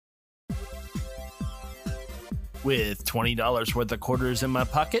With $20 worth of quarters in my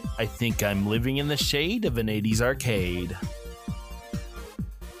pocket, I think I'm living in the shade of an 80s arcade.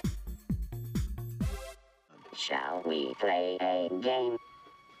 Shall we play a game?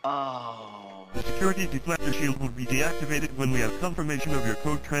 Oh. The security deflector shield will be deactivated when we have confirmation of your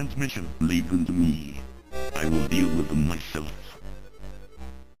code transmission. Leave them to me. I will deal with them myself.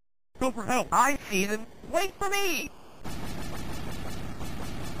 Go for help! I see them! Wait for me!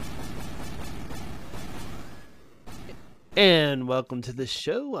 And welcome to the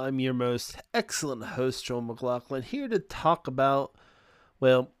show. I'm your most excellent host, Joel McLaughlin, here to talk about,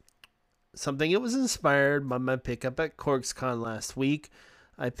 well, something that was inspired by my pickup at CorksCon last week.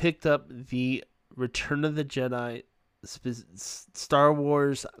 I picked up the Return of the Jedi Star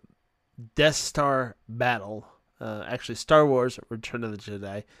Wars Death Star Battle. Actually, Star Wars Return of the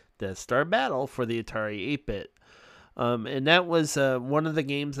Jedi Death Star Battle for the Atari 8-bit. And that was one of the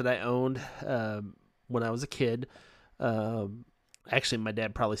games that I owned when I was a kid. Actually, my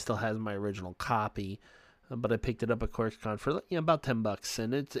dad probably still has my original copy, but I picked it up at CorksCon for about $10,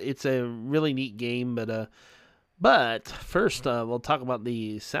 and it's a really neat game. But first, we'll talk about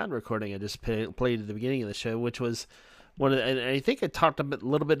the sound recording I just played at the beginning of the show, which was one of and I think I talked a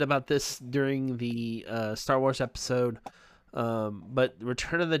little bit about this during the Star Wars episode. But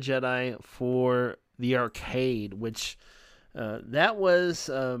Return of the Jedi for the arcade, which that was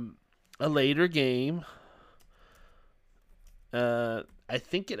a later game. I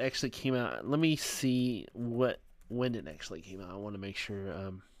think it actually came out. Let me see when it actually came out. I want to make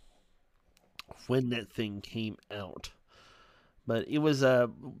sure when that thing came out. But it was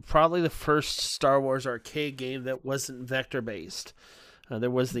probably the first Star Wars arcade game that wasn't vector based.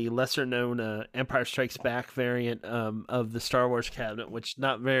 There was the lesser known Empire Strikes Back variant of the Star Wars cabinet, which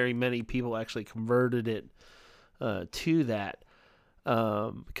not very many people actually converted it to that.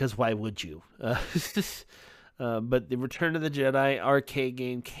 Because why would you? But the Return of the Jedi arcade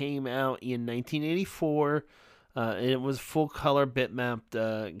game came out in 1984, and it was a full-color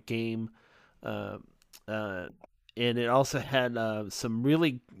bitmapped game, and it also had some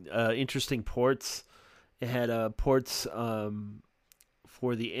really interesting ports. It had ports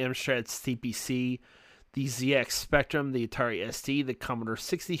for the Amstrad CPC, the ZX Spectrum, the Atari ST, the Commodore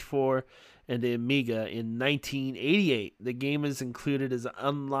 64, and the Amiga in 1988. The game is included as an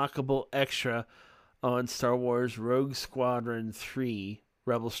unlockable extra on Star Wars Rogue Squadron 3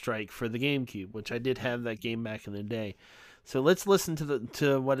 Rebel Strike for the GameCube, which I did have that game back in the day. So let's listen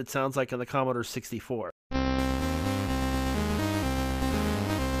to what it sounds like on the Commodore 64.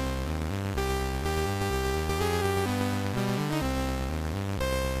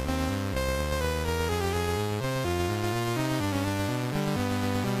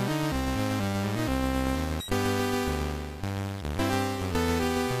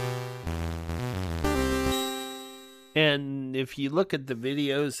 And if you look at the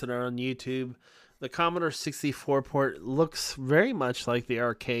videos that are on YouTube, the Commodore 64 port looks very much like the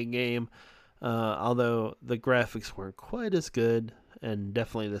arcade game, although the graphics weren't quite as good, and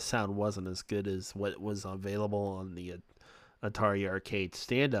definitely the sound wasn't as good as what was available on the Atari arcade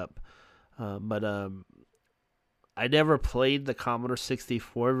stand-up. But I never played the Commodore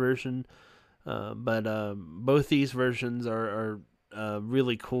 64 version, but both these versions are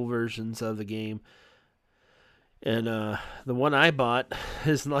really cool versions of the game. And the one I bought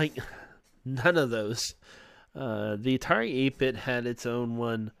is like none of those. The Atari 8-bit had its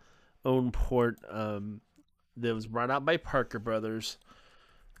own port that was brought out by Parker Brothers.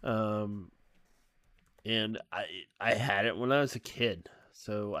 And I had it when I was a kid,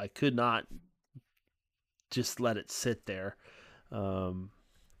 so I could not just let it sit there.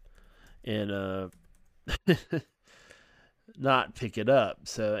 Not pick it up,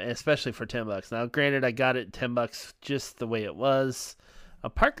 so especially for $10. Now, granted, I got it $10 just the way it was.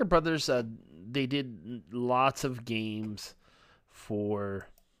 Parker Brothers, they did lots of games for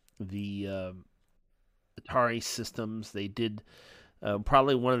the Atari systems. They did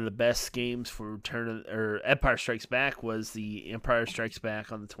probably one of the best games for Empire Strikes Back was the Empire Strikes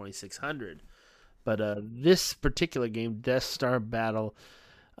Back on the 2600. But this particular game, Death Star Battle,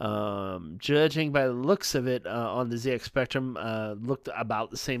 judging by the looks of it on the ZX Spectrum, looked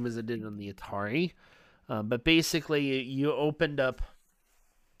about the same as it did on the Atari. But basically, you opened up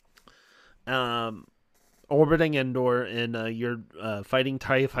orbiting Endor, and you're fighting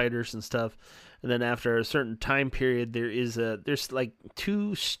TIE fighters and stuff. And then after a certain time period, there's like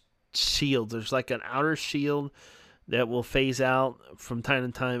two shields. There's like an outer shield that will phase out from time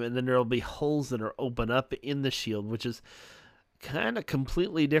to time, and then there will be holes that are open up in the shield, which is kind of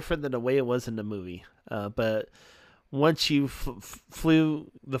completely different than the way it was in the movie. But once you flew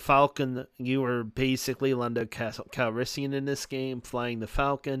the Falcon, you were basically Lando Calrissian in this game, flying the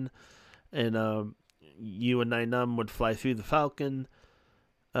Falcon, and you and Nien Nunb would fly through the Falcon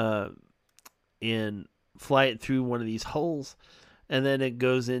and fly it through one of these holes, and then it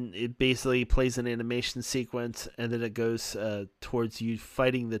goes in. It basically plays an animation sequence, and then it goes towards you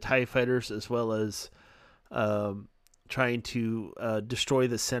fighting the TIE fighters as well as trying to destroy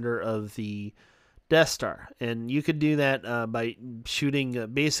the center of the Death Star. And you could do that by shooting.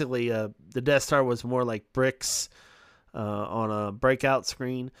 Basically, the Death Star was more like bricks on a breakout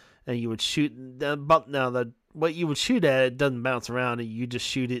screen, and you would shoot. What you would shoot at, it doesn't bounce around. You just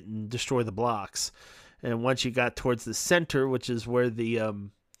shoot it and destroy the blocks. And once you got towards the center, which is where the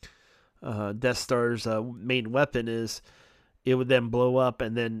Death Star's main weapon is, it would then blow up,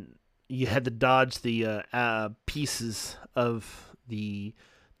 and then you had to dodge the pieces of the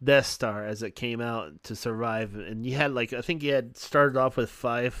Death Star as it came out to survive. And you had, I think you had started off with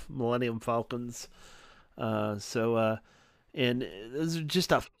 5 Millennium Falcons. And it was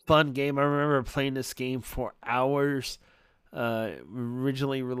just a fun game. I remember playing this game for hours.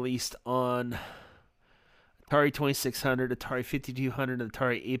 Originally released on Atari 2600, Atari 5200,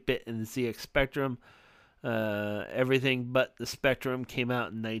 Atari 8-bit, and the ZX Spectrum. Everything but the Spectrum came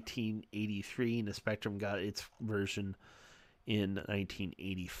out in 1983, and the Spectrum got its version in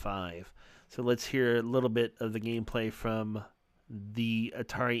 1985. So let's hear a little bit of the gameplay from the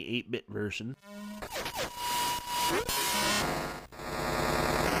Atari 8-bit version.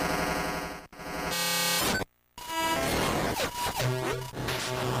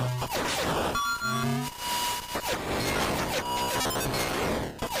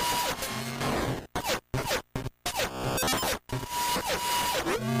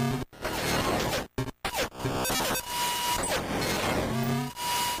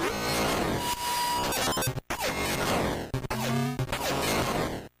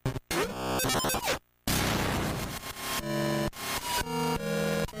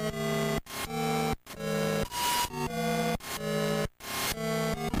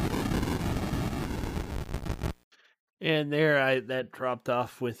 And there, that dropped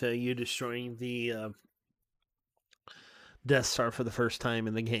off with you destroying the Death Star for the first time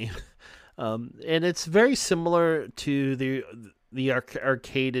in the game. And it's very similar to the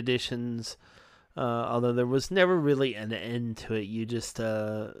arcade editions, although there was never really an end to it. You just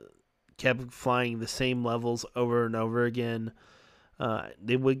kept flying the same levels over and over again.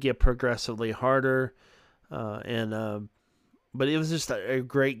 They would get progressively harder, but it was just a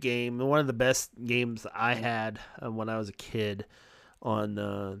great game. One of the best games I had when I was a kid on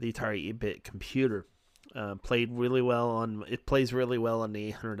the Atari 8-bit computer. Played really well it plays really well on the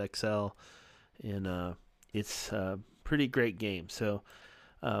 800 XL, and it's a pretty great game. So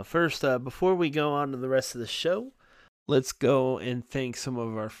first, before we go on to the rest of the show, let's go and thank some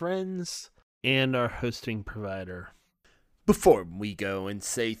of our friends and our hosting provider. Before we go and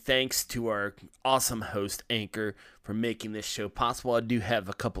say thanks to our awesome host, Anchor, for making this show possible, I do have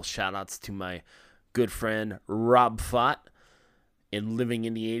a couple shout-outs to my good friend, Rob Fott, in Living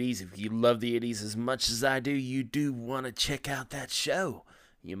in the 80s. If you love the 80s as much as I do, you do want to check out that show.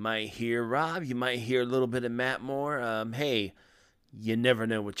 You might hear Rob, you might hear a little bit of Matt Moore. Hey, you never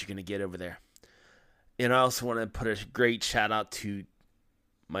know what you're going to get over there. And I also want to put a great shout-out to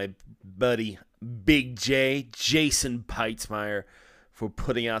my buddy, Big J, Jason Peitzmeyer, for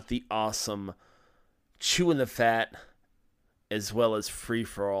putting out the awesome Chewing the Fat, as well as Free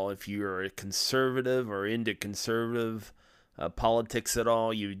for All. If you're a conservative or into conservative politics at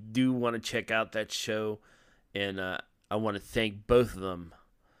all, you do want to check out that show. And I want to thank both of them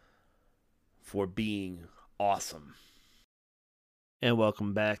for being awesome. And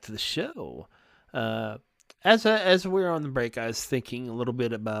welcome back to the show. As we were on the break, I was thinking a little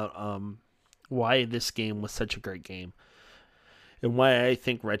bit about why this game was such a great game, and why I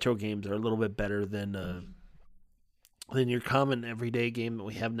think retro games are a little bit better than your common everyday game that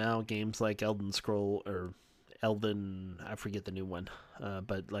we have now. Games like Elden Scroll or Elden, I forget the new one,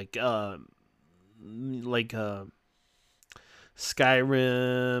 but like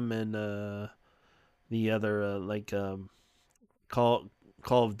Skyrim and the other Call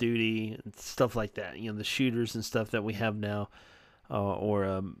of Duty and stuff like that. You know, the shooters and stuff that we have now,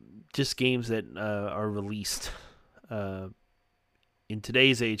 or just games that are released in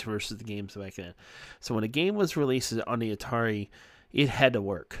today's age versus the games back then. So when a game was released on the Atari, it had to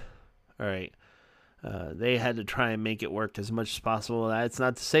work. All right. They had to try and make it work as much as possible. That's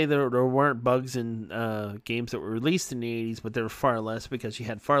not to say there weren't bugs in games that were released in the 80s, but there were far less because you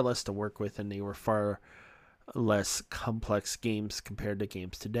had far less to work with, and they were far less complex games compared to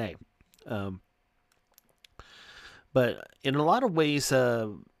games today. But in a lot of ways,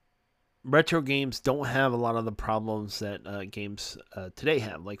 retro games don't have a lot of the problems that games today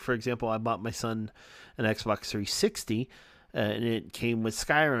have. Like, for example, I bought my son an Xbox 360, and it came with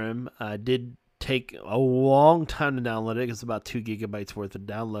Skyrim. Did take a long time to download it. It's about 2 gigabytes worth of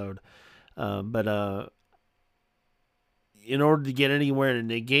download. But in order to get anywhere in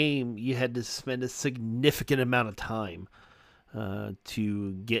the game, you had to spend a significant amount of time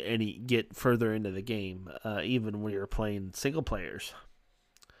to get further into the game, even when you're playing single players.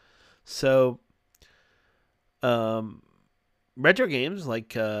 So, retro games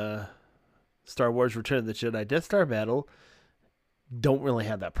like Star Wars: Return of the Jedi Death Star battle don't really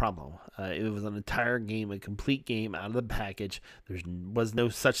have that problem. It was an entire game, a complete game out of the package. There was no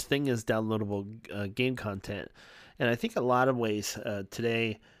such thing as downloadable game content. And I think a lot of ways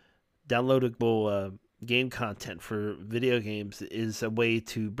today, downloadable game content for video games is a way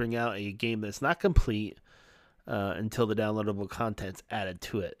to bring out a game that's not complete until the downloadable content's added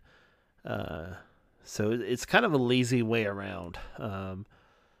to it. So it's kind of a lazy way around.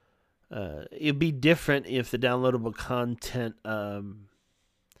 It'd be different if the downloadable content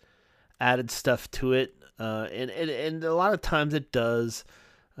added stuff to it, and a lot of times it does.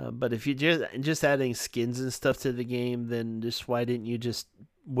 But if you're just adding skins and stuff to the game, then why didn't you just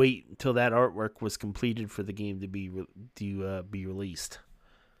wait until that artwork was completed for the game to be released?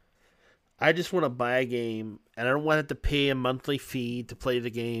 I just want to buy a game, and I don't want to pay a monthly fee to play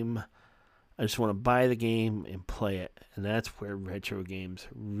the game. I just want to buy the game and play it, and that's where retro games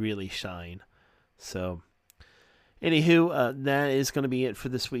really shine. So, anywho, that is going to be it for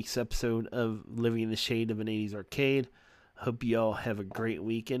this week's episode of Living in the Shade of an 80s Arcade. Hope you all have a great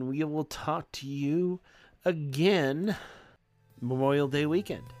week, and we will talk to you again Memorial Day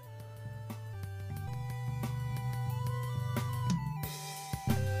weekend.